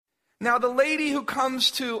Now the lady who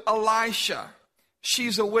comes to Elisha,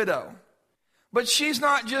 she's a widow. But she's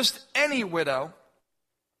not just any widow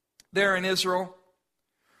there in Israel.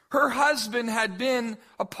 Her husband had been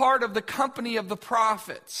a part of the company of the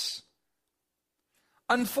prophets.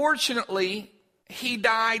 Unfortunately, he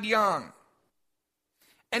died young.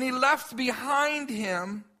 And he left behind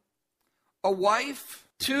him a wife,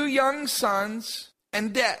 2 young sons,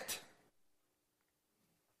 and debt.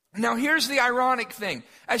 Now here's the ironic thing.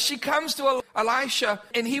 As she comes to Elisha,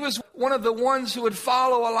 and he was one of the ones who would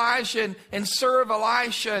follow Elisha and serve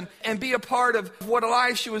Elisha and be a part of what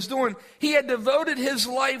Elisha was doing, he had devoted his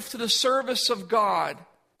life to the service of God.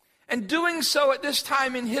 And doing so at this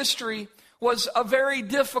time in history was a very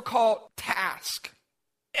difficult task.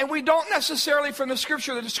 And we don't necessarily from the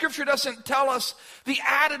scripture doesn't tell us the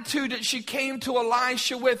attitude that she came to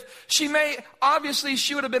Elisha with. She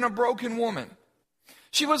would have been a broken woman.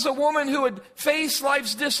 She was a woman who had faced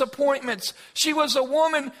life's disappointments. She was a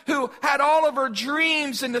woman who had all of her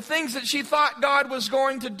dreams and the things that she thought God was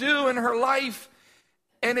going to do in her life.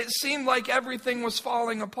 And it seemed like everything was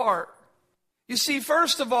falling apart. You see,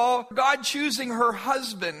 first of all, God choosing her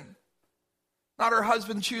husband. Not her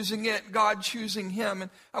husband choosing it, God choosing him. And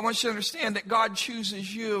I want you to understand that God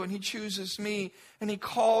chooses you and he chooses me and he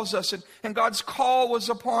calls us. And God's call was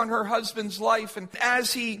upon her husband's life. And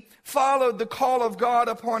as he followed the call of God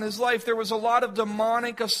upon his life, there was a lot of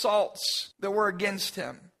demonic assaults that were against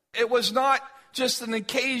him. It was not just an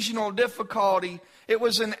occasional difficulty. It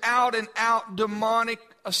was an out and out demonic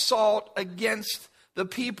assault against the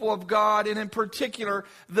people of God, and in particular,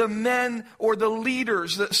 the men or the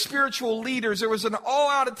leaders, the spiritual leaders. There was an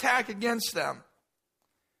all-out attack against them.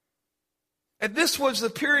 And this was the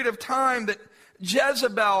period of time that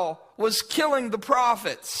Jezebel was killing the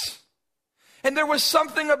prophets. And there was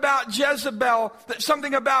something about Jezebel,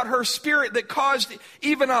 something about her spirit that caused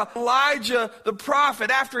even Elijah the prophet,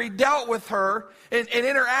 after he dealt with her and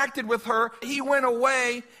interacted with her, he went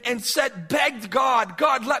away and begged God,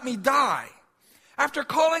 God, let me die. After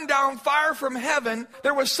calling down fire from heaven,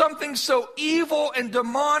 there was something so evil and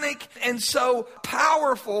demonic and so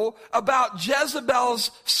powerful about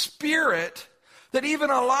Jezebel's spirit that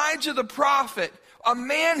even Elijah the prophet, a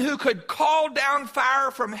man who could call down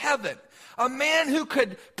fire from heaven, a man who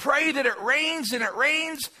could pray that it rains and it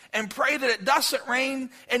rains and pray that it doesn't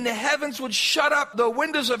rain, and the heavens would shut up the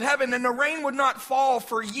windows of heaven and the rain would not fall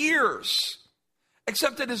for years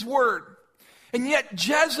except at his word. And yet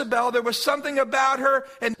Jezebel, there was something about her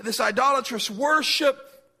and this idolatrous worship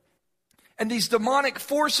and these demonic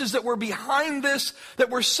forces that were behind this that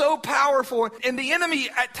were so powerful. And the enemy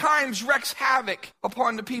at times wreaks havoc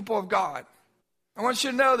upon the people of God. I want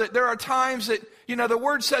you to know that there are times that, the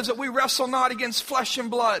word says that we wrestle not against flesh and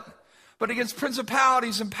blood, but against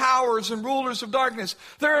principalities and powers and rulers of darkness.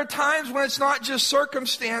 There are times when it's not just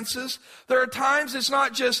circumstances. There are times it's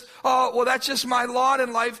not just, that's just my lot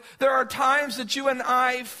in life. There are times that you and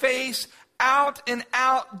I face out and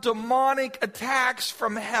out demonic attacks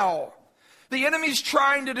from hell. The enemy's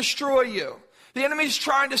trying to destroy you. The enemy's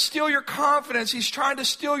trying to steal your confidence. He's trying to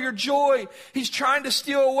steal your joy. He's trying to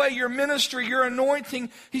steal away your ministry, your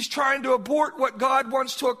anointing. He's trying to abort what God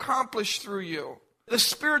wants to accomplish through you. The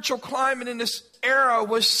spiritual climate in this era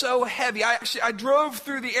was so heavy. I drove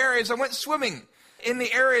through the areas. I went swimming in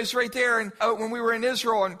the areas right there. And when we were in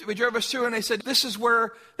Israel, and we drove us through, and they said, this is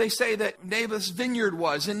where they say that Naboth's vineyard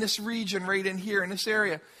was, in this region right in here, in this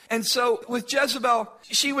area. And so with Jezebel,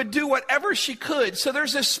 she would do whatever she could. So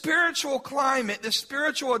there's this spiritual climate, this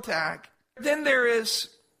spiritual attack. Then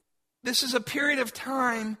this is a period of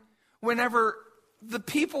time whenever the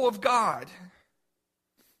people of God,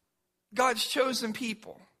 God's chosen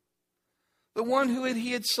people, the one who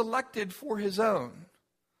he had selected for his own,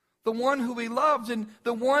 the one who he loved, and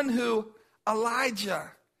the one who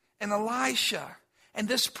Elijah and Elisha and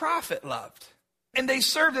this prophet loved. And they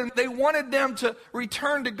served them. They wanted them to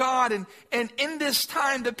return to God. And in this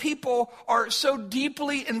time, the people are so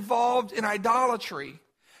deeply involved in idolatry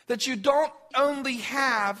that you don't only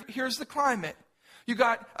have, here's the climate, you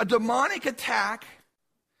got a demonic attack,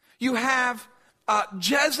 you have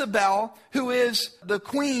Jezebel, who is the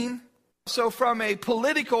queen. So from a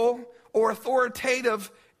political or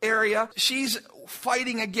authoritative area, she's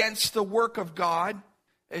fighting against the work of God.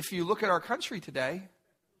 If you look at our country today,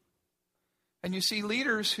 and you see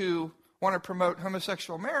leaders who want to promote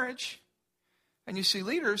homosexual marriage, and you see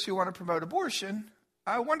leaders who want to promote abortion,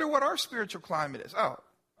 I wonder what our spiritual climate is. Oh,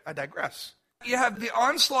 I digress. You have the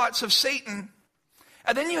onslaughts of Satan,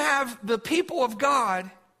 and then you have the people of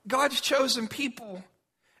God, God's chosen people,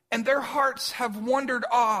 and their hearts have wandered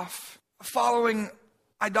off following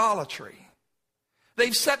idolatry.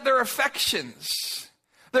 They've set their affections.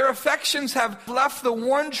 Their affections have left the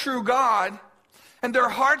one true God, and their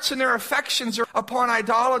hearts and their affections are upon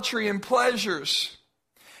idolatry and pleasures.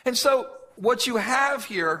 And so what you have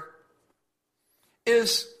here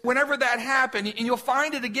is whenever that happened, and you'll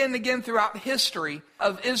find it again and again throughout history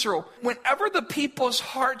of Israel, whenever the people's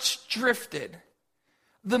hearts drifted,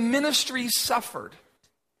 the ministries suffered.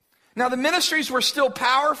 Now, the ministries were still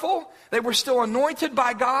powerful. They were still anointed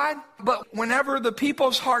by God. But whenever the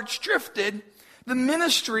people's hearts drifted, the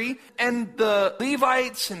ministry and the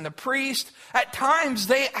Levites and the priests, at times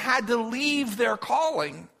they had to leave their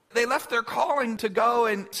calling. They left their calling to go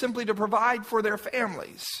and simply to provide for their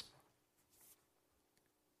families.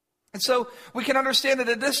 And so we can understand that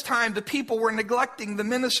at this time the people were neglecting the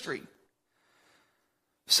ministry.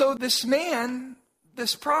 So this man,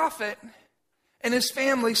 this prophet, and his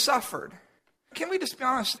family suffered. Can we just be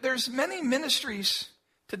honest? There's many ministries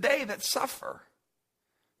today that suffer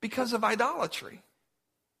because of idolatry.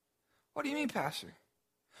 What do you mean, Pastor?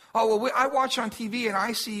 Oh, well, I watch on TV and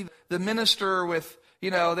I see the minister with,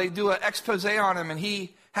 they do an expose on him and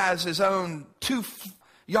he has his own 2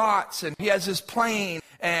 yachts and he has his plane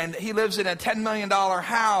and he lives in a $10 million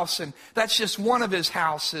house and that's just one of his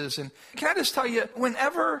houses. And can I just tell you,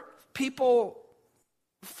 whenever people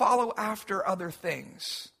follow after other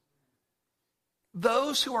things,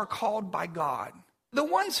 those who are called by God, the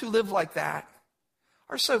ones who live like that,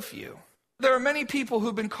 are so few. There are many people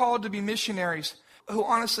who've been called to be missionaries who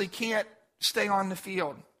honestly can't stay on the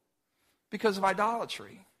field because of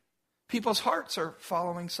idolatry. People's hearts are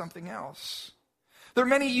following something else. There are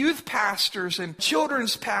many youth pastors and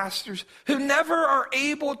children's pastors who never are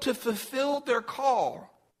able to fulfill their call.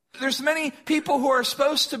 There's many people who are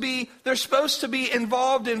supposed to be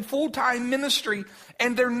involved in full-time ministry,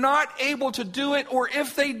 and they're not able to do it, or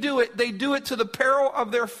if they do it to the peril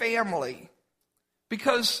of their family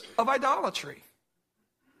because of idolatry.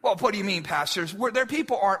 Well, what do you mean, pastors? Their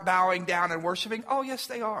people aren't bowing down and worshiping? Oh, yes,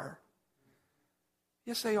 they are.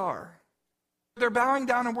 Yes, they are. They're bowing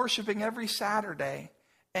down and worshiping every Saturday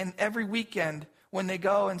and every weekend when they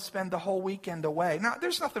go and spend the whole weekend away. Now,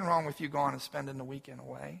 there's nothing wrong with you going and spending the weekend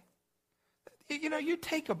away. You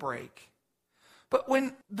take a break. But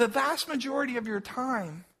when the vast majority of your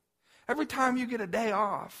time, every time you get a day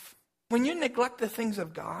off, when you neglect the things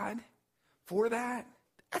of God for that,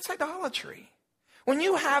 that's idolatry. When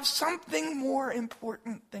you have something more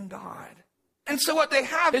important than God. And so what they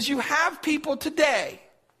have is you have people today.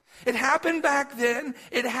 It happened back then.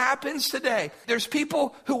 It happens today. There's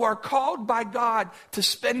people who are called by God to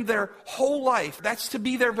spend their whole life. That's to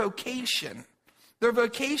be their vocation. Their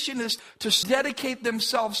vocation is to dedicate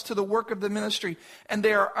themselves to the work of the ministry. And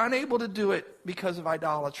they are unable to do it because of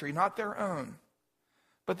idolatry. Not their own,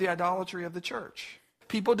 but the idolatry of the church.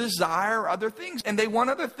 People desire other things. And they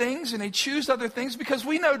want other things. And they choose other things. Because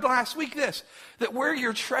we know last week that where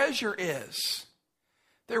your treasure is,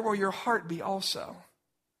 there will your heart be also.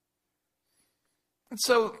 And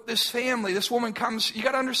so this family, this woman comes, you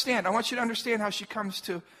got to understand, I want you to understand how she comes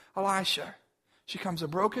to Elisha. She comes a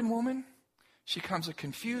broken woman. She comes a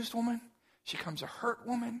confused woman. She comes a hurt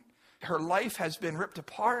woman. Her life has been ripped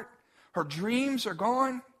apart. Her dreams are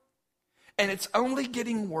gone. And it's only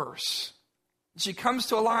getting worse. She comes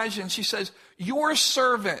to Elijah and she says, your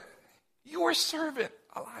servant,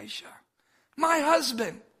 Elijah, my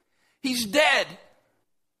husband, he's dead.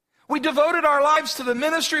 We devoted our lives to the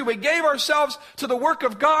ministry. We gave ourselves to the work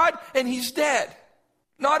of God, and he's dead.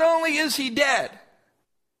 Not only is he dead,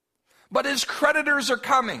 but his creditors are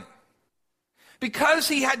coming. Because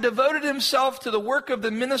he had devoted himself to the work of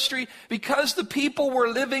the ministry, because the people were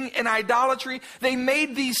living in idolatry, they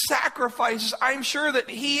made these sacrifices. I'm sure that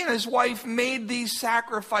he and his wife made these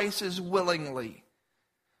sacrifices willingly.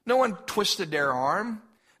 No one twisted their arm.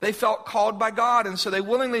 They felt called by God, and so they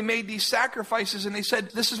willingly made these sacrifices, and they said,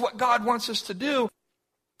 this is what God wants us to do.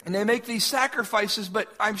 And they make these sacrifices,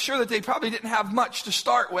 but I'm sure that they probably didn't have much to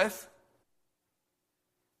start with.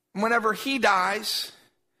 Whenever he dies,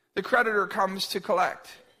 the creditor comes to collect.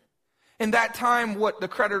 In that time, what the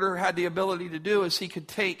creditor had the ability to do is he could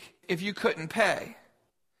take, if you couldn't pay,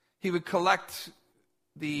 he would collect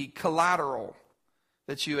the collateral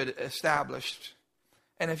that you had established.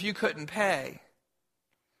 And if you couldn't pay,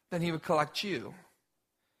 then he would collect you.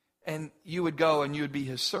 And you would go and you would be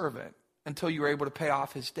his servant until you were able to pay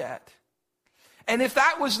off his debt. And if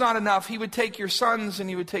that was not enough, he would take your sons and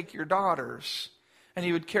he would take your daughters and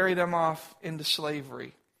he would carry them off into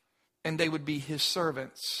slavery. And they would be his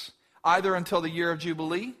servants, either until the year of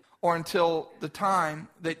Jubilee or until the time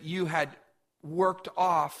that you had worked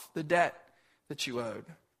off the debt that you owed.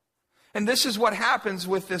 And this is what happens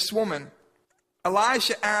with this woman.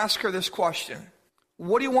 Elisha asked her this question: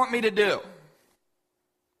 what do you want me to do?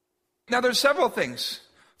 Now, there's several things.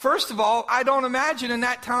 First of all, I don't imagine in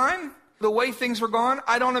that time, the way things were going,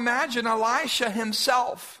 I don't imagine Elisha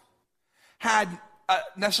himself had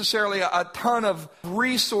necessarily a ton of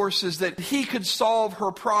resources that he could solve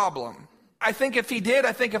her problem. I think if he did,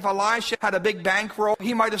 if Elisha had a big bankroll,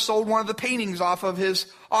 he might have sold one of the paintings off of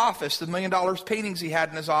his office, the $1 million paintings he had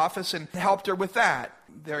in his office, and helped her with that.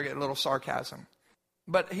 There, get a little sarcasm.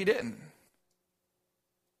 But he didn't.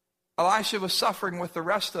 Elisha was suffering with the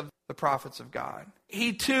rest of the prophets of God.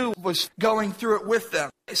 He too was going through it with them.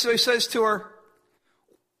 So he says to her,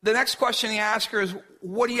 the next question he asks her is,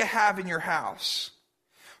 what do you have in your house?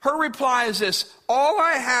 Her reply is this: all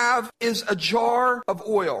I have is a jar of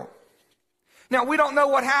oil. Now, we don't know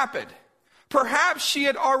what happened. Perhaps she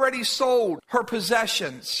had already sold her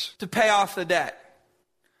possessions to pay off the debt.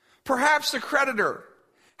 Perhaps the creditor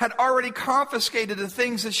had already confiscated the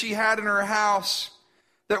things that she had in her house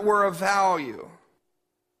that were of value.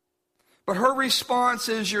 But her response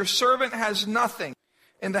is, your servant has nothing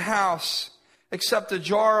in the house except a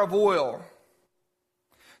jar of oil.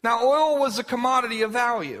 Now, oil was a commodity of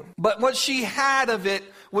value, but what she had of it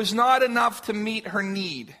was not enough to meet her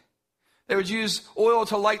need. They would use oil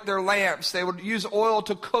to light their lamps. They would use oil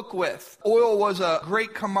to cook with. Oil was a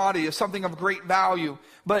great commodity, something of great value,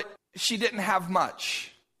 but she didn't have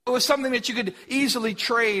much. It was something that you could easily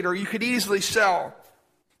trade or you could easily sell.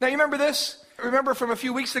 Now, you remember this? Remember from a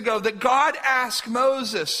few weeks ago that God asked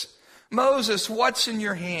Moses, what's in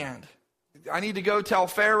your hand? I need to go tell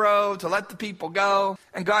Pharaoh to let the people go.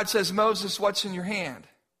 And God says, Moses, what's in your hand?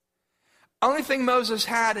 Only thing Moses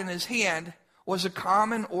had in his hand was a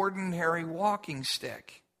common, ordinary walking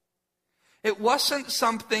stick. It wasn't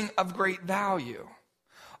something of great value.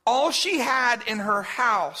 All she had in her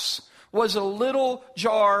house was a little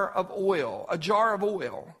jar of oil,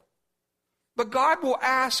 But God will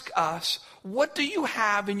ask us, what do you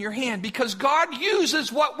have in your hand? Because God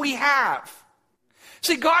uses what we have.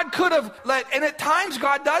 See, God could have and at times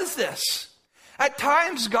God does this. At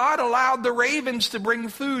times God allowed the ravens to bring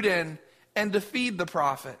food in and to feed the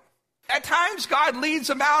prophet. At times God leads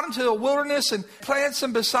them out into the wilderness and plants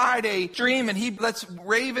them beside a stream and he lets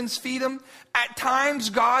ravens feed them. At times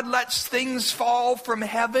God lets things fall from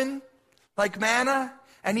heaven like manna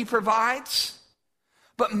and he provides.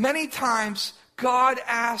 But many times God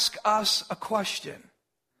asks us a question.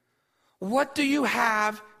 What do you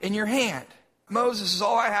have in your hand? Moses is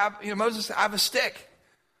all I have. Moses, I have a stick.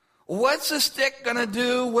 What's a stick going to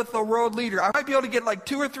do with a world leader? I might be able to get like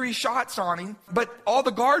 2 or 3 shots on him, but all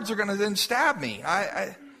the guards are going to then stab me.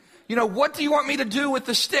 What do you want me to do with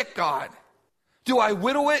the stick, God? Do I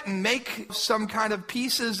whittle it and make some kind of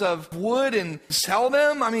pieces of wood and sell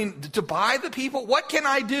them? To buy the people? What can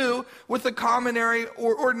I do with a common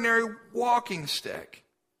or ordinary walking stick?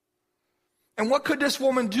 And what could this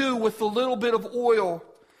woman do with the little bit of oil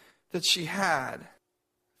that she had?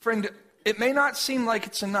 Friend, it may not seem like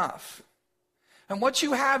it's enough. And what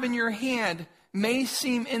you have in your hand may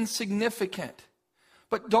seem insignificant.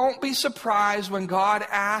 But don't be surprised when God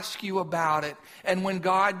asks you about it and when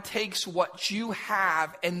God takes what you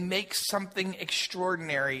have and makes something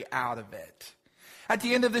extraordinary out of it. At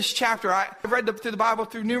the end of this chapter, I've read through the Bible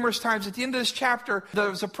through numerous times. At the end of this chapter,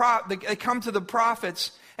 they come to the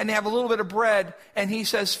prophets and they have a little bit of bread and he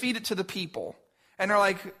says, feed it to the people. And they're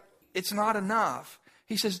like, it's not enough.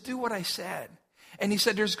 He says, do what I said. And he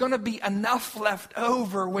said, there's going to be enough left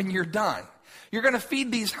over when you're done. You're going to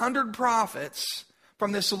feed these 100 prophets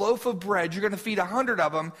from this loaf of bread. You're going to feed 100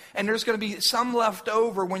 of them, and there's going to be some left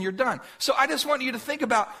over when you're done. So I just want you to think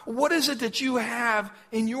about, what is it that you have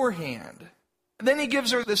in your hand? And then he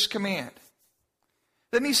gives her this command.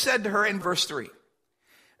 Then he said to her in verse 3,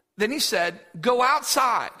 then he said, go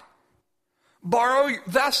outside, borrow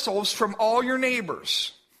vessels from all your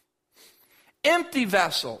neighbors, empty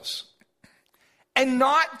vessels, and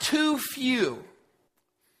not too few.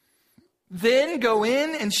 Then go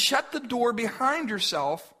in and shut the door behind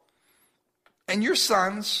yourself and your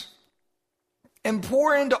sons and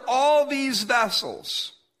pour into all these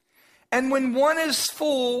vessels. And when one is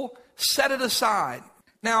full, set it aside.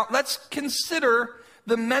 Now, let's consider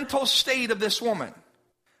the mental state of this woman.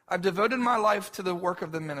 I've devoted my life to the work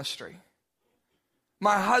of the ministry.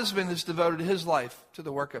 My husband has devoted his life to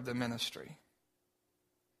the work of the ministry.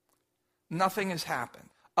 Nothing has happened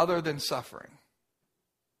other than suffering.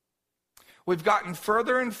 We've gotten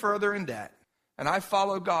further and further in debt, and I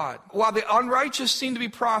follow God. While the unrighteous seem to be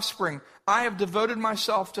prospering, I have devoted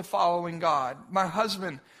myself to following God. My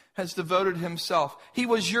husband has devoted himself. He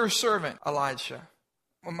was your servant, Elijah.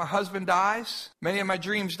 When my husband dies, many of my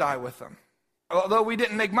dreams die with him. Although we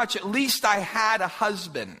didn't make much, at least I had a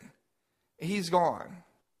husband. He's gone.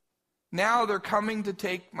 Now they're coming to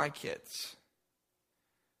take my kids.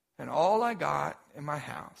 And all I got in my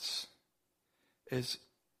house is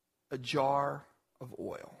a jar of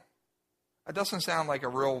oil. That doesn't sound like a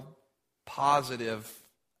real positive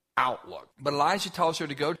outlook. But Elijah tells her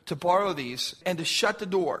to go to borrow these and to shut the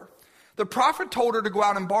door. The prophet told her to go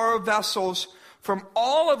out and borrow vessels from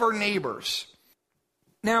all of her neighbors.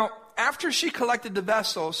 Now, after she collected the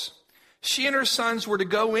vessels, she and her sons were to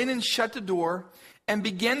go in and shut the door and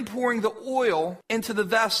begin pouring the oil into the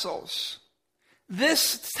vessels.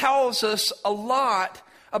 This tells us a lot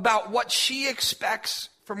about what she expects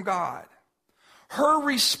from God. Her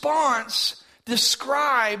response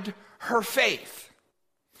described her faith.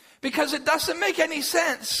 Because it doesn't make any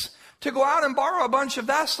sense to go out and borrow a bunch of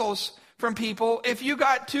vessels from people if you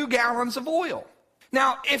got 2 gallons of oil.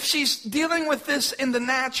 Now, if she's dealing with this in the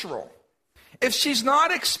natural, if she's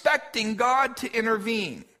not expecting God to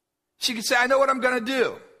intervene, she could say, I know what I'm going to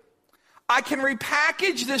do. I can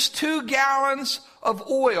repackage this 2 gallons of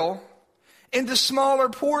oil into smaller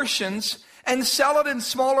portions and sell it in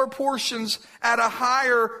smaller portions at a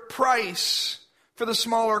higher price for the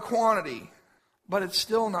smaller quantity. But it's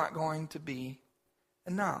still not going to be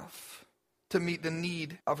enough to meet the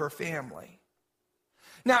need of her family.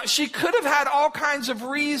 Now, she could have had all kinds of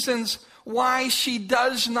reasons why she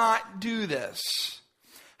does not do this.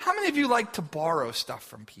 How many of you like to borrow stuff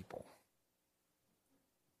from people?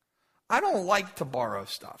 I don't like to borrow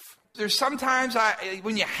stuff. There's sometimes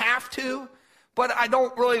when you have to, but I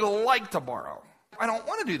don't really like to borrow. I don't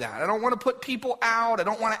want to do that. I don't want to put people out. I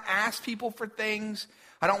don't want to ask people for things.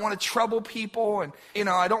 I don't want to trouble people. And,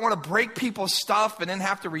 I don't want to break people's stuff and then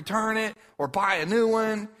have to return it or buy a new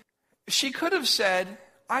one. She could have said,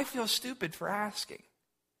 I feel stupid for asking.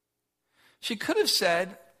 She could have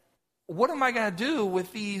said, what am I going to do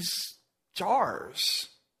with these jars?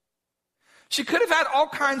 She could have had all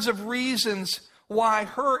kinds of reasons why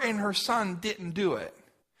her and her son didn't do it.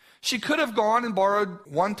 She could have gone and borrowed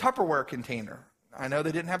 1 Tupperware container. I know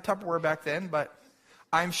they didn't have Tupperware back then, but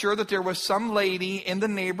I'm sure that there was some lady in the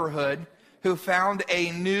neighborhood who found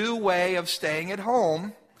a new way of staying at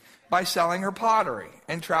home by selling her pottery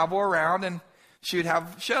and travel around, and she would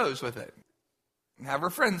have shows with it and have her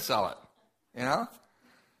friends sell it,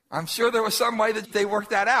 I'm sure there was some way that they worked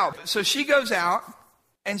that out. So she goes out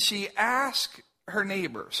and she asks her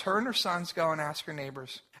neighbors. Her and her sons go and ask her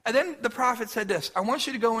neighbors. And then the prophet said this, I want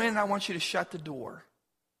you to go in and I want you to shut the door.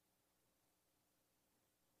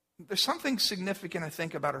 There's something significant, I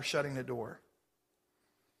think, about her shutting the door.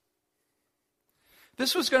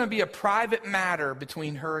 This was going to be a private matter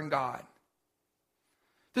between her and God.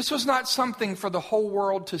 This was not something for the whole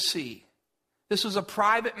world to see. This was a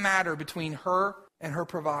private matter between her and her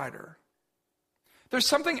provider. There's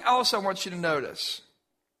something else I want you to notice.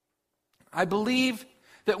 I believe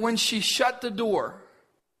that when she shut the door,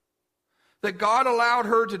 that God allowed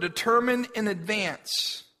her to determine in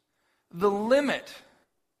advance the limit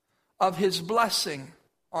of his blessing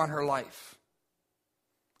on her life.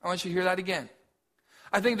 I want you to hear that again.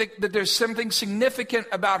 I think that there's something significant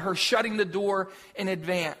about her shutting the door in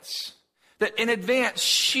advance. That in advance,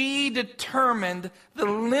 she determined the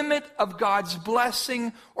limit of God's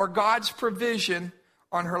blessing or God's provision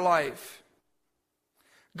on her life.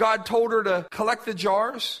 God told her to collect the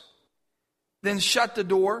jars, then shut the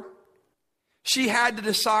door. She had to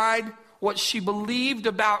decide what she believed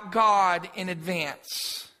about God in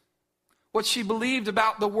advance. What she believed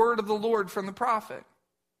about the word of the Lord from the prophet.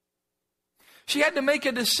 She had to make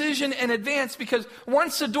a decision in advance because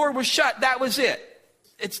once the door was shut, that was it.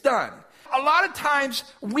 It's done. A lot of times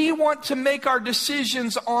we want to make our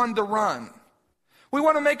decisions on the run. We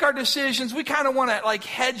want to make our decisions. We kind of want to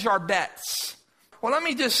hedge our bets. Well, let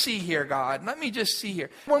me just see here, God. Let me just see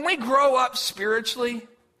here. When we grow up spiritually,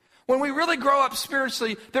 when we really grow up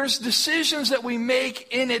spiritually, there's decisions that we make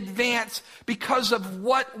in advance because of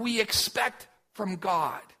what we expect from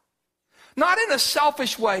God. Not in a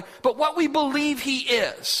selfish way, but what we believe he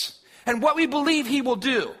is, and what we believe he will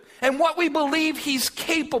do, and what we believe he's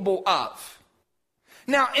capable of.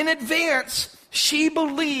 Now, in advance, she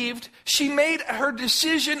made her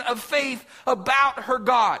decision of faith about her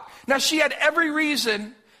God. Now, she had every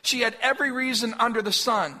reason under the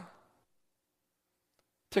sun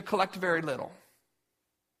to collect very little.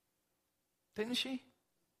 Didn't she?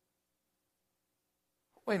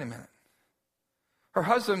 Wait a minute. Her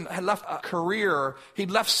husband had left a career.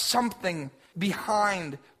 He'd left something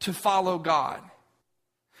behind to follow God.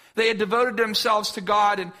 They had devoted themselves to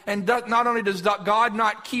God, and not only does God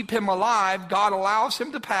not keep him alive, God allows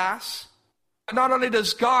him to pass. Not only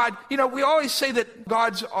does God, we always say that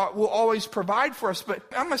God will always provide for us, but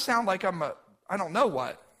I'm going to sound like I don't know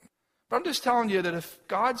what. But I'm just telling you that if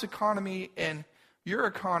God's economy and your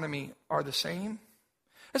economy are the same,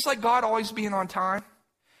 it's like God always being on time.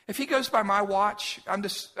 If he goes by my watch, I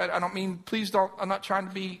don't mean, please don't, I'm not trying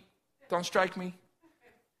to be, don't strike me.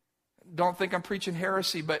 Don't think I'm preaching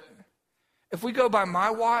heresy, but if we go by my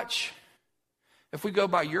watch, if we go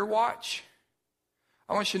by your watch,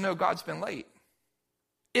 I want you to know God's been late.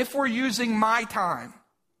 If we're using my time,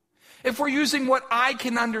 if we're using what I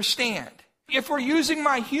can understand, if we're using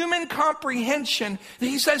my human comprehension,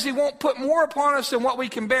 he says he won't put more upon us than what we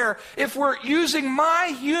can bear. If we're using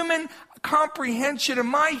my human comprehension and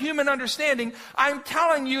my human understanding, I'm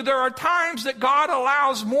telling you there are times that God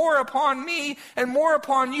allows more upon me and more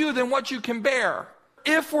upon you than what you can bear.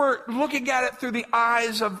 If we're looking at it through the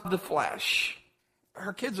eyes of the flesh.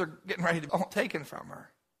 Her kids are getting ready to be all taken from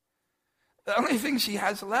her. The only thing she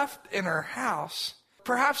has left in her house,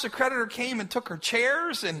 perhaps a creditor came and took her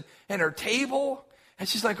chairs and her table, and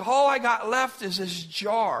she's like, all I got left is this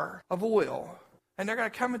jar of oil, and they're going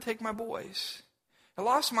to come and take my boys. I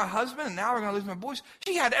lost my husband, and now we're going to lose my boys.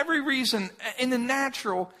 She had every reason in the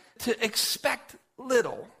natural to expect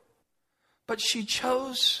little, but she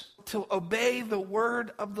chose to obey the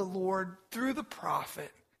word of the Lord through the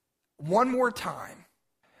prophet one more time.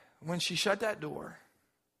 When she shut that door,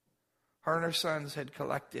 her and her sons had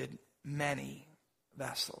collected many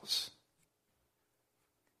vessels.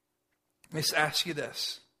 Let me ask you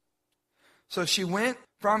this. So she went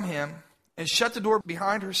from him and shut the door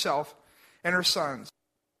behind herself and her sons.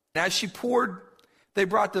 And as she poured, they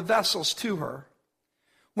brought the vessels to her.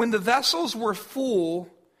 When the vessels were full,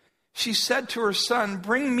 she said to her son,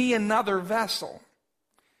 bring me another vessel.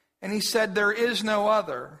 And he said, there is no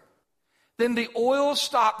other. Then the oil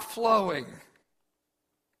stopped flowing.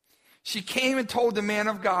 She came and told the man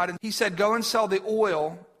of God, and he said, go and sell the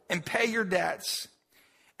oil and pay your debts,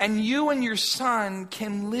 and you and your son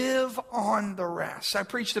can live on the rest. I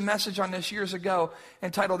preached a message on this years ago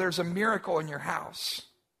entitled, There's a Miracle in Your House.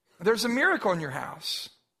 There's a miracle in your house.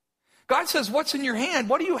 God says, what's in your hand?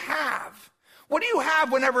 What do you have? What do you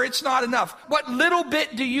have whenever it's not enough? What little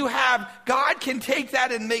bit do you have? God can take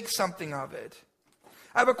that and make something of it.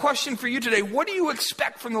 I have a question for you today. What do you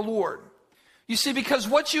expect from the Lord? You see, because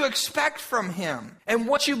what you expect from him and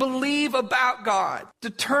what you believe about God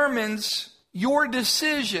determines your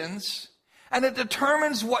decisions, and it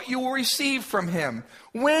determines what you will receive from him.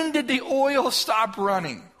 When did the oil stop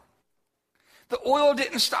running? The oil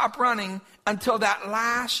didn't stop running until that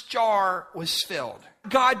last jar was filled.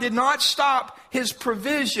 God did not stop his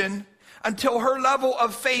provision until her level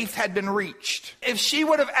of faith had been reached. If she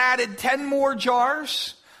would have added 10 more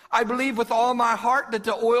jars, I believe with all my heart that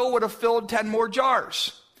the oil would have filled 10 more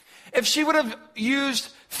jars. If she would have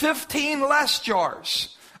used 15 less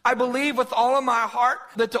jars, I believe with all of my heart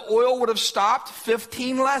that the oil would have stopped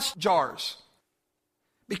 15 less jars.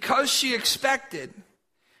 Because she expected,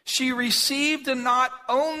 she received not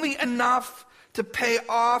only enough to pay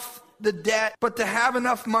off the debt, but to have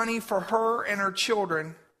enough money for her and her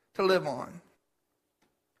children to live on.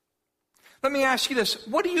 Let me ask you this.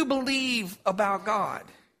 What do you believe about God?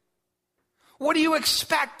 What do you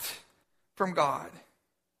expect from God?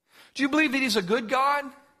 Do you believe that he's a good God?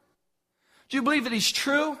 Do you believe that he's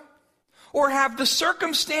true? Or have the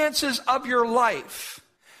circumstances of your life,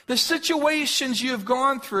 the situations you have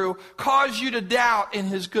gone through, caused you to doubt in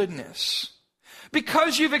his goodness?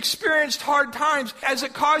 Because you've experienced hard times, has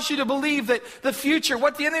it caused you to believe that the future,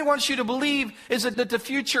 what the enemy wants you to believe is that the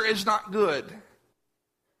future is not good?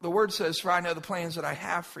 The word says, for I know the plans that I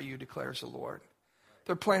have for you, declares the Lord.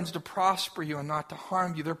 They're plans to prosper you and not to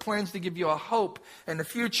harm you. They're plans to give you a hope and a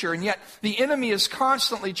future. And yet the enemy is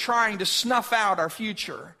constantly trying to snuff out our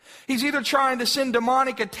future. He's either trying to send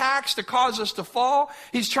demonic attacks to cause us to fall.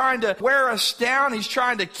 He's trying to wear us down. He's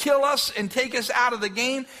trying to kill us and take us out of the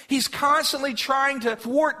game. He's constantly trying to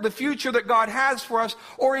thwart the future that God has for us.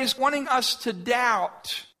 Or he's wanting us to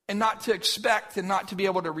doubt and not to expect and not to be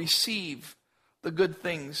able to receive the good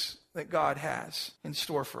things that God has in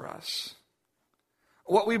store for us.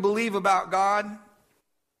 What we believe about God,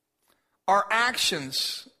 our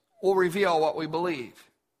actions will reveal what we believe.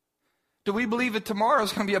 Do we believe that tomorrow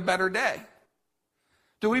is going to be a better day?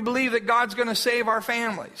 Do we believe that God's going to save our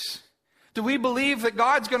families? Do we believe that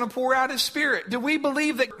God's going to pour out his Spirit? Do we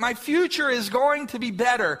believe that my future is going to be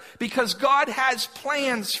better because God has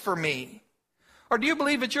plans for me? Or do you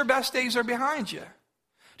believe that your best days are behind you?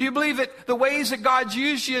 Do you believe that the ways that God's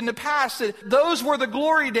used you in the past, that those were the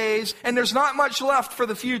glory days and there's not much left for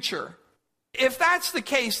the future? If that's the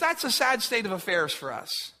case, that's a sad state of affairs for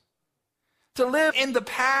us. To live in the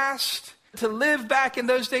past, to live back in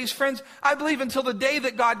those days, friends, I believe until the day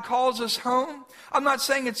that God calls us home. I'm not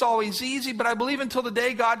saying it's always easy, but I believe until the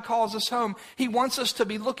day God calls us home, he wants us to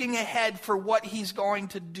be looking ahead for what he's going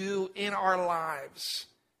to do in our lives.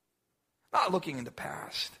 Not looking in the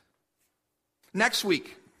past. Next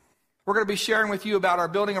week, we're going to be sharing with you about our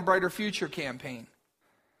Building a Brighter Future campaign.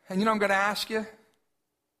 And you know what I'm going to ask you?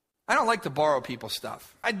 I don't like to borrow people's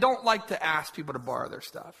stuff. I don't like to ask people to borrow their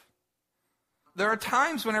stuff. There are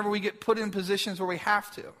times whenever we get put in positions where we have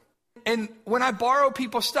to. And when I borrow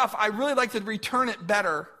people's stuff, I really like to return it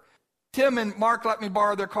better. Tim and Mark let me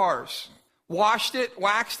borrow their cars. Washed it,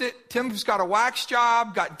 waxed it. Tim's got a wax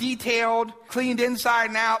job, got detailed, cleaned inside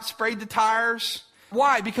and out, sprayed the tires.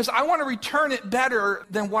 Why? Because I want to return it better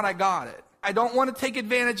than what I got it. I don't want to take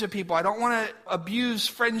advantage of people. I don't want to abuse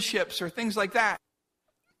friendships or things like that.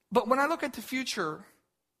 But when I look at the future,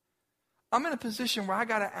 I'm in a position where I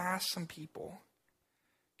got to ask some people,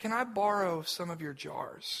 can I borrow some of your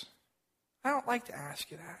jars? I don't like to ask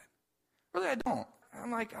you that. Really, I don't.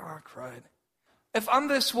 I'm like, oh, crud. If I'm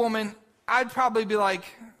this woman, I'd probably be like,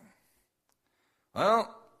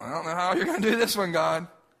 well, I don't know how you're going to do this one, God.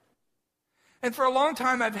 And for a long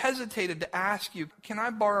time, I've hesitated to ask you, can I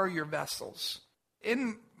borrow your vessels?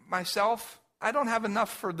 In myself, I don't have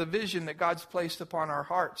enough for the vision that God's placed upon our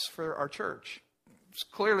hearts for our church. It's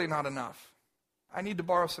clearly not enough. I need to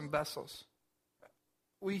borrow some vessels.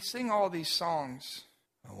 We sing all these songs.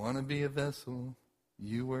 I want to be a vessel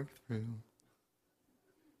you work through.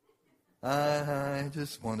 I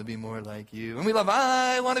just want to be more like you. And we love,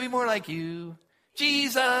 I want to be more like you.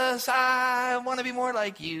 Jesus, I want to be more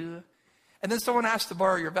like you. And then someone asks to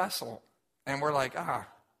borrow your vessel. And we're like, I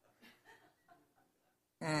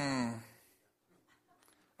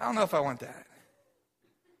don't know if I want that.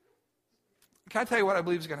 Can I tell you what I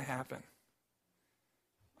believe is going to happen?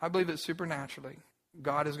 I believe that supernaturally,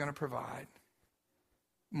 God is going to provide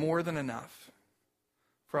more than enough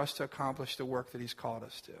for us to accomplish the work that he's called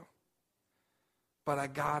us to. But I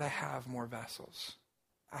got to have more vessels.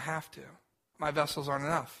 I have to. My vessels aren't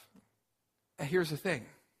enough. And here's the thing.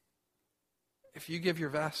 If you give your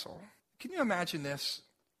vessel, can you imagine this?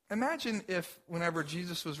 Imagine if whenever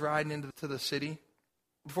Jesus was riding into the city,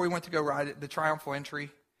 before he went to go ride the triumphal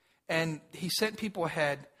entry, and he sent people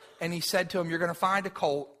ahead, and he said to them, you're going to find a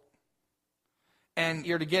colt, and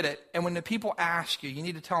you're to get it. And when the people ask you, you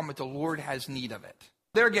need to tell them that the Lord has need of it.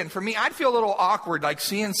 There again, for me, I'd feel a little awkward, like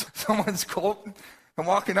seeing someone's colt and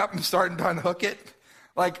walking up and starting to unhook it.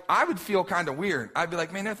 Like, I would feel kind of weird. I'd be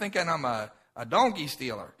like, man, they're thinking I'm a donkey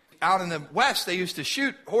stealer. Out in the West, they used to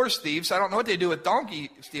shoot horse thieves. I don't know what they do with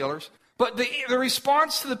donkey stealers. But the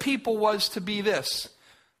response to the people was to be this: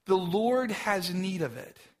 the Lord has need of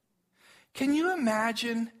it. Can you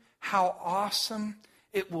imagine how awesome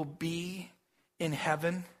it will be in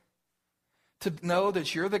heaven to know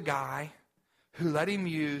that you're the guy who let him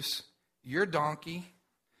use your donkey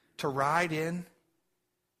to ride in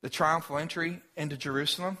the triumphal entry into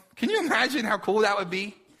Jerusalem? Can you imagine how cool that would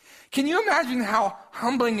be? Can you imagine how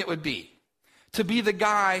humbling it would be to be the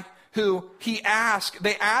guy who they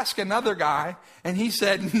asked another guy, and he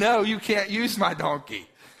said, no, you can't use my donkey.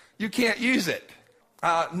 You can't use it.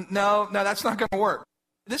 No, that's not going to work.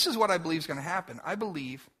 This is what I believe is going to happen. I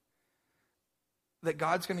believe that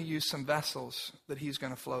God's going to use some vessels that he's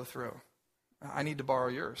going to flow through. I need to borrow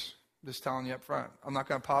yours. Just telling you up front. I'm not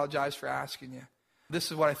going to apologize for asking you.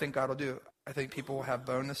 This is what I think God will do. I think people will have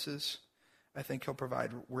bonuses. I think he'll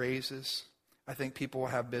provide raises. I think people will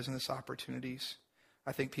have business opportunities.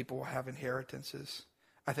 I think people will have inheritances.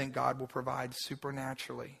 I think God will provide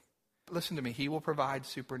supernaturally. Listen to me. He will provide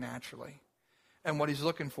supernaturally. And what he's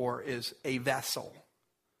looking for is a vessel.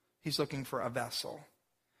 He's looking for a vessel.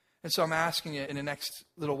 And so I'm asking you, in the next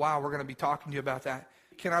little while, we're going to be talking to you about that.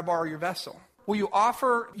 Can I borrow your vessel? Will you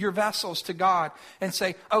offer your vessels to God and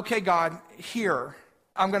say, okay, God, here,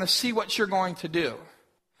 I'm going to see what you're going to do.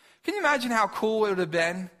 Can you imagine how cool it would have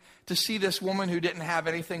been to see this woman who didn't have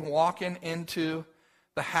anything walking into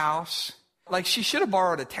the house? Like, she should have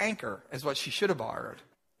borrowed a tanker, is what she should have borrowed.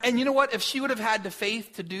 And you know what? If she would have had the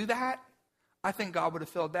faith to do that, I think God would have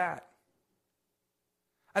filled that.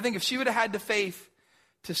 I think if she would have had the faith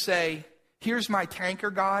to say, here's my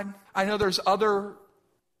tanker, God. I know there's other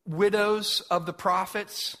widows of the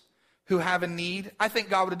prophets who have a need. I think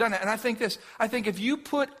God would have done it. And I think this. I think if you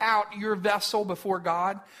put out your vessel before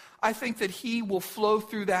God, I think that he will flow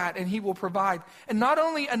through that and he will provide. And not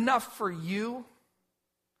only enough for you,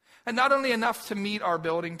 and not only enough to meet our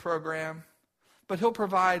building program, but he'll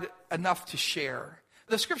provide enough to share.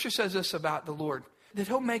 The scripture says this about the Lord. that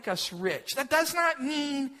he'll make us rich. That does not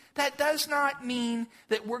mean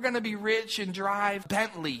that we're going to be rich and drive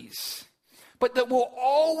Bentleys, but that we'll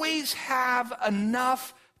always have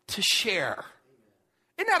enough to share.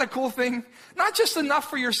 Isn't that a cool thing? Not just enough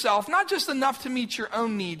for yourself, not just enough to meet your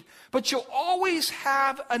own need, but you'll always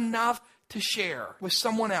have enough to share with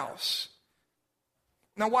someone else.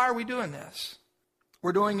 Now, why are we doing this?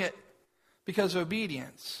 We're doing it because of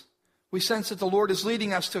obedience. We sense that the Lord is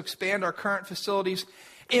leading us to expand our current facilities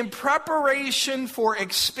in preparation for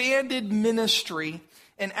expanded ministry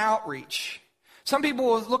and outreach. Some people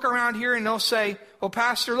will look around here and they'll say, well,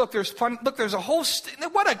 Pastor, look, there's a whole,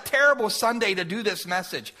 what a terrible Sunday to do this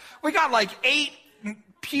message. We got like 8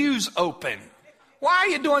 pews open. Why are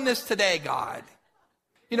you doing this today, God?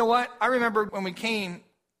 You know what? I remember when we came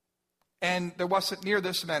and there wasn't near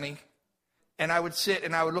this many. And I would sit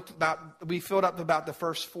and I would look we filled up about the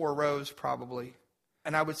first 4 rows probably.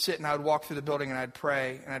 And I would sit and I would walk through the building and I'd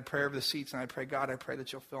pray. And I'd pray over the seats and I'd pray, God, I pray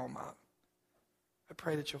that you'll fill them up. I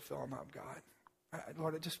pray that you'll fill them up, God.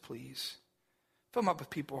 Lord, just please. Fill them up with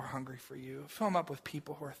people who are hungry for you. Fill them up with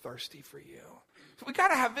people who are thirsty for you. So we got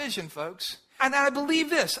to have vision, folks. And I believe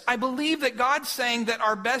this. I believe that God's saying that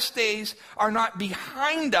our best days are not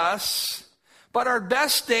behind us, but our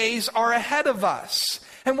best days are ahead of us.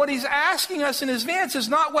 And what he's asking us in advance is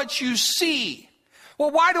not what you see.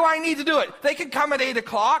 Well, why do I need to do it? They can come at 8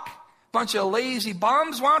 o'clock. Bunch of lazy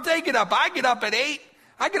bums. Why don't they get up? I get up at 8.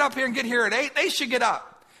 I get up here and get here at 8. They should get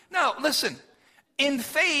up. No, listen. In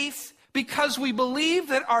faith, because we believe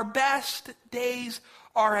that our best days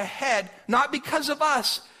are ahead, not because of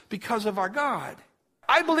us, because of our God.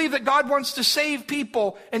 I believe that God wants to save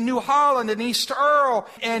people in New Holland and East Earl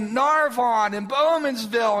and Narvon and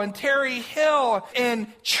Bowmansville and Terry Hill and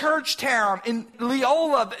Churchtown and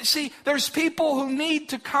Leola. See, there's people who need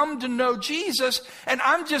to come to know Jesus, and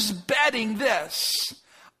I'm just betting this.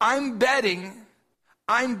 I'm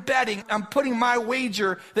putting my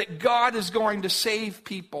wager that God is going to save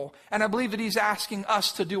people. And I believe that he's asking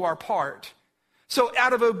us to do our part. So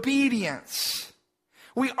out of obedience,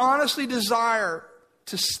 we honestly desire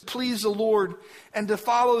to please the Lord and to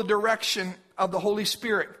follow the direction of the Holy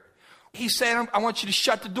Spirit. He's saying, I want you to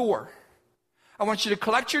shut the door. I want you to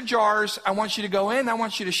collect your jars. I want you to go in. I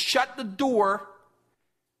want you to shut the door.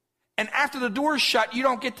 And after the door is shut, you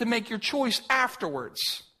don't get to make your choice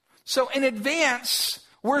afterwards. So in advance,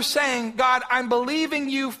 we're saying, God, I'm believing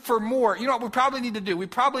you for more. You know what we probably need to do? We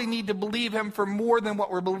probably need to believe him for more than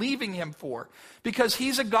what we're believing him for, because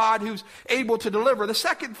he's a God who's able to deliver. The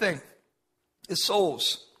second thing is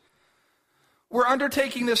souls. We're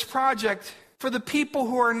undertaking this project for the people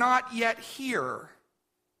who are not yet here.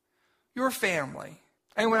 Your family.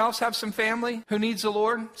 Anyone else have some family who needs the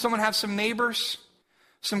Lord? Someone have some neighbors,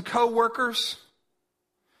 some co-workers,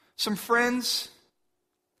 some friends?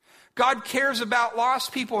 God cares about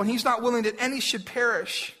lost people, and he's not willing that any should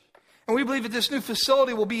perish. And we believe that this new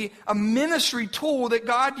facility will be a ministry tool that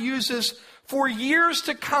God uses for years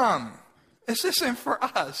to come. This isn't for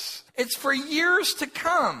us. It's for years to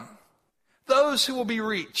come. Those who will be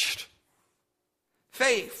reached.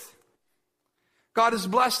 Faith. God has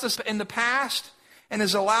blessed us in the past and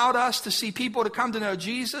has allowed us to see people to come to know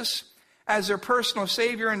Jesus as their personal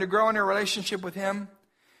Savior and to grow in their relationship with him.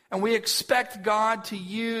 And we expect God to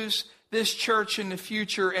use this church in the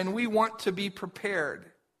future, and we want to be prepared.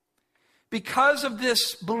 Because of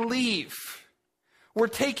this belief, we're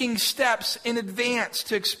taking steps in advance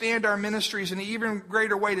to expand our ministries in an even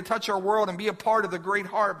greater way, to touch our world and be a part of the great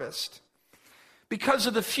harvest. Because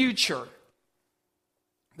of the future.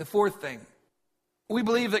 The fourth thing, we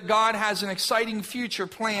believe that God has an exciting future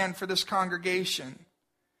plan for this congregation,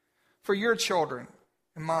 for your children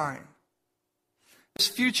and mine. This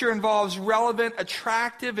future involves relevant,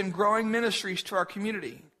 attractive, and growing ministries to our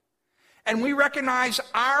community. And we recognize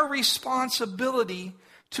our responsibility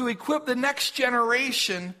to equip the next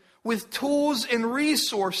generation with tools and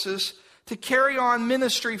resources to carry on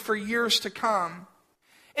ministry for years to come.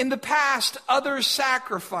 In the past, others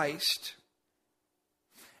sacrificed.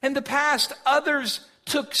 In the past, others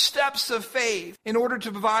took steps of faith in order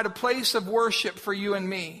to provide a place of worship for you and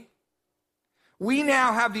me. We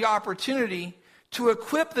now have the opportunity to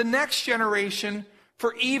equip the next generation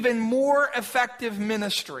for even more effective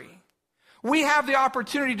ministry. We have the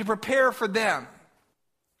opportunity to prepare for them.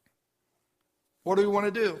 What do we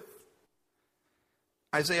want to do?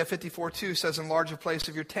 Isaiah 54:2 says, enlarge the place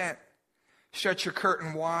of your tent. Stretch your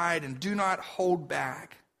curtain wide and do not hold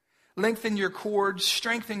back. Lengthen your cords,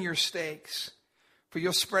 strengthen your stakes. For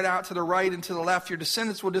you'll spread out to the right and to the left. Your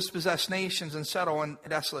descendants will dispossess nations and settle in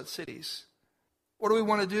desolate cities. What do we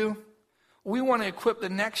want to do? We want to equip the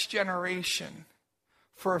next generation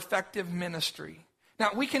for effective ministry. Now,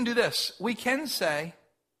 we can do this. We can say,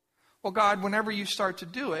 well, God, whenever you start to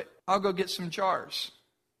do it, I'll go get some jars.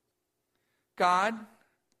 God,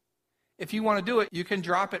 if you want to do it, you can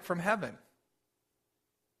drop it from heaven.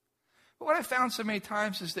 But what I found so many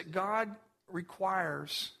times is that God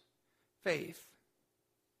requires faith.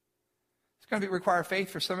 It's going to require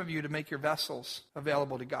faith for some of you to make your vessels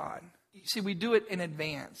available to God. You see, we do it in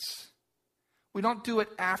advance. We don't do it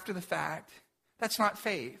after the fact. That's not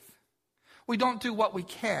faith. We don't do what we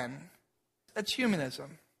can. That's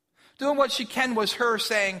humanism. Doing what she can was her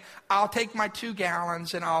saying, I'll take my 2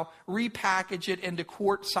 gallons and I'll repackage it into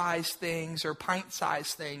quart-sized things or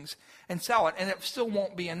pint-sized things and sell it. And it still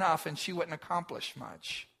won't be enough, and she wouldn't accomplish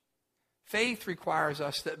much. Faith requires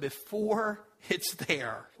us that before it's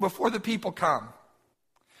there, before the people come,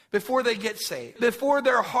 before they get saved, before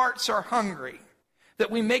their hearts are hungry, that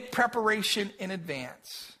we make preparation in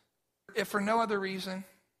advance. If for no other reason,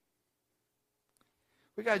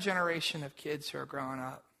 we got a generation of kids who are growing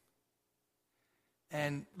up.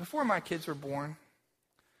 And before my kids were born,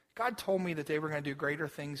 God told me that they were going to do greater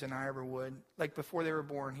things than I ever would. Like before they were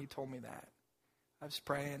born, he told me that. I was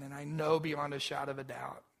praying, and I know beyond a shadow of a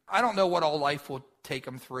doubt. I don't know what all life will take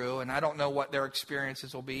them through, and I don't know what their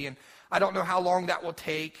experiences will be, and I don't know how long that will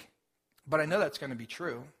take, but I know that's going to be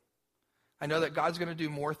true. I know that God's going to do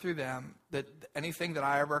more through them, that anything that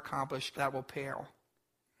I ever accomplished, that will pale.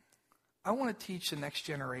 I want to teach the next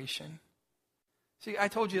generation. See, I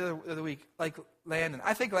told you the other week, like Landon.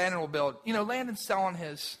 I think Landon will build. You know, Landon's selling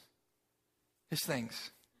his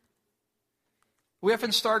things. We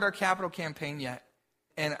haven't started our capital campaign yet.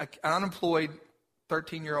 And an unemployed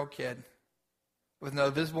 13-year-old kid with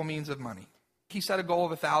no visible means of money. He set a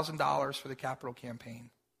goal of $1,000 for the capital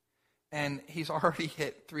campaign. And he's already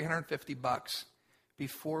hit $350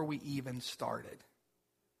 before we even started.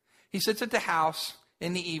 He sits at the house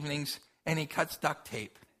in the evenings and he cuts duct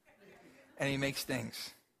tape. And he makes things.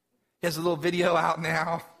 He has a little video out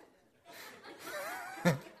now.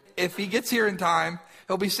 If he gets here in time,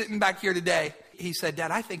 he'll be sitting back here today. He said, Dad,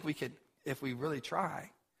 I think we could, if we really try,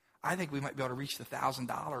 I think we might be able to reach the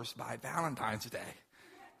 $1,000 by Valentine's Day.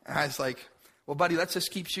 And I was like, well, buddy, let's just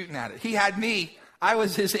keep shooting at it. He had me. I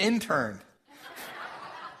was his intern.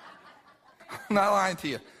 I'm not lying to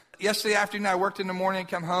you. Yesterday afternoon, I worked in the morning and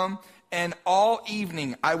come home, and all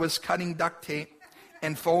evening I was cutting duct tape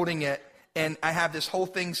and folding it. And I have this whole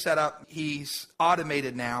thing set up. He's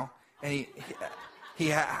automated now, and he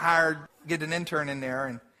get an intern in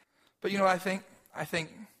there. But you know what I think? I think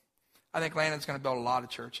Landon's going to build a lot of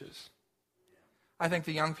churches. I think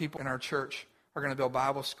the young people in our church are going to build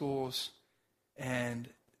Bible schools and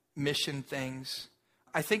mission things.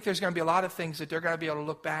 I think there's going to be a lot of things that they're going to be able to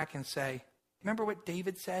look back and say, remember what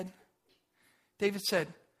David said? David said,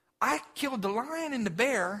 I killed the lion and the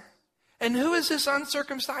bear, and who is this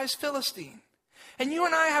uncircumcised Philistine? And you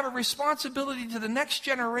and I have a responsibility to the next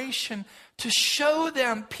generation to show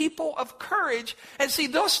them people of courage. And see,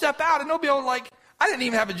 they'll step out and they'll be able to like, I didn't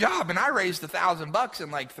even have a job and I raised $1,000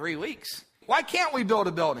 in like 3 weeks. Why can't we build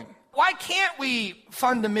a building? Why can't we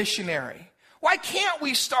fund a missionary? Why can't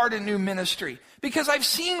we start a new ministry? Because I've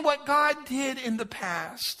seen what God did in the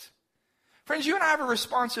past. Friends, you and I have a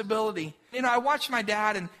responsibility. You know, I watched my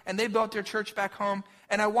dad and they built their church back home.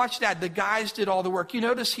 And I watched that. The guys did all the work. You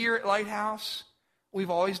notice here at Lighthouse, we've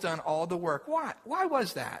always done all the work. Why? Why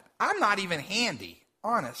was that? I'm not even handy,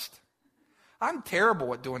 honest. I'm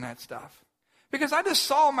terrible at doing that stuff. Because I just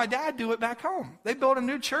saw my dad do it back home. They built a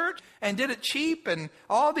new church and did it cheap and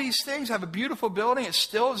all these things. Have a beautiful building. It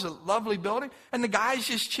still is a lovely building. And the guys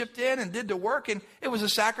just chipped in and did the work. And it was a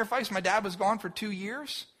sacrifice. My dad was gone for 2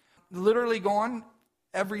 years. Literally gone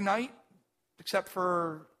every night except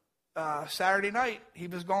for Saturday night. He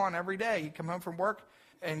was gone every day. He'd come home from work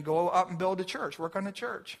and go up and build a church, work on the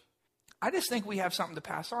church. I just think we have something to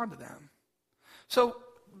pass on to them. So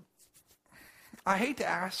I hate to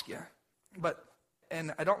ask you,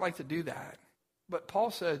 and I don't like to do that, but Paul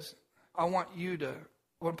says, I want you to,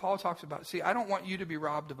 when Paul talks about, see, I don't want you to be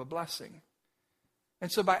robbed of a blessing. And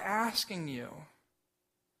so by asking you,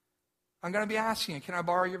 I'm going to be asking you, can I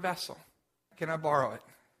borrow your vessel? Can I borrow it?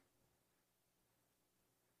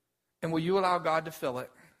 And will you allow God to fill it?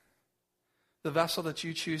 The vessel that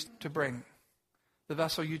you choose to bring. The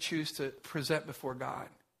vessel you choose to present before God.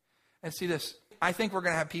 And see this, I think we're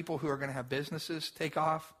going to have people who are going to have businesses take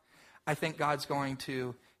off. I think God's going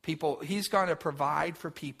to, He's going to provide for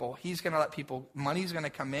people. He's going to let people, money's going to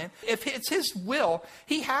come in. If it's His will,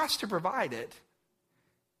 He has to provide it.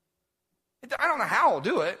 I don't know how I'll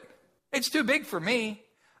do it. It's too big for me.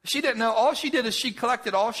 She didn't know. All she did is she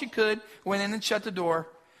collected all she could, went in and shut the door,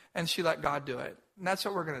 and she let God do it. And that's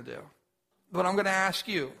what we're going to do. But I'm going to ask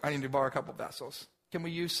you, I need to borrow a couple vessels. Can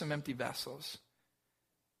we use some empty vessels?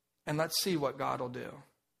 And let's see what God will do.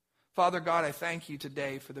 Father God, I thank you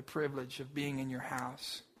today for the privilege of being in your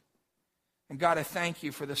house. And God, I thank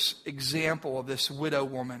you for this example of this widow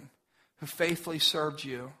woman who faithfully served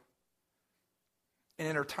you. And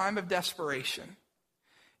in her time of desperation,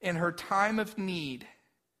 in her time of need,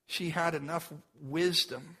 she had enough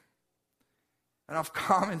wisdom, enough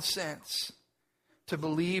common sense to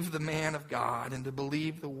believe the man of God and to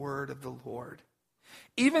believe the word of the Lord.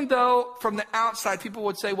 Even though from the outside people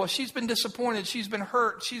would say, well, she's been disappointed, she's been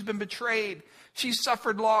hurt, she's been betrayed, she's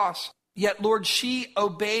suffered loss. Yet, Lord, she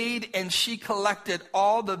obeyed and she collected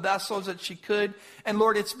all the vessels that she could. And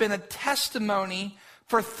Lord, it's been a testimony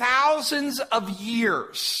for thousands of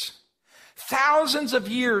years. Thousands of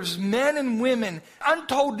years, men and women,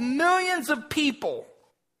 untold millions of people,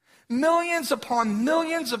 millions upon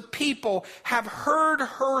millions of people have heard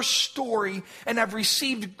her story and have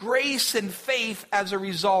received grace and faith as a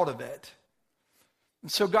result of it.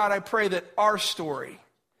 And so, God, I pray that our story,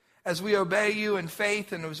 as we obey you in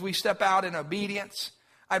faith and as we step out in obedience,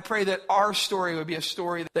 I pray that our story would be a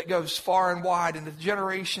story that goes far and wide, and the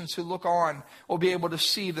generations who look on will be able to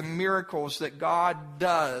see the miracles that God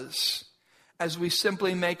does as we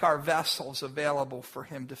simply make our vessels available for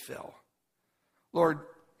him to fill. Lord,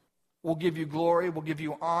 we'll give you glory, we'll give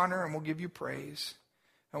you honor, and we'll give you praise.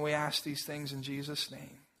 And we ask these things in Jesus'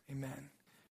 name. Amen.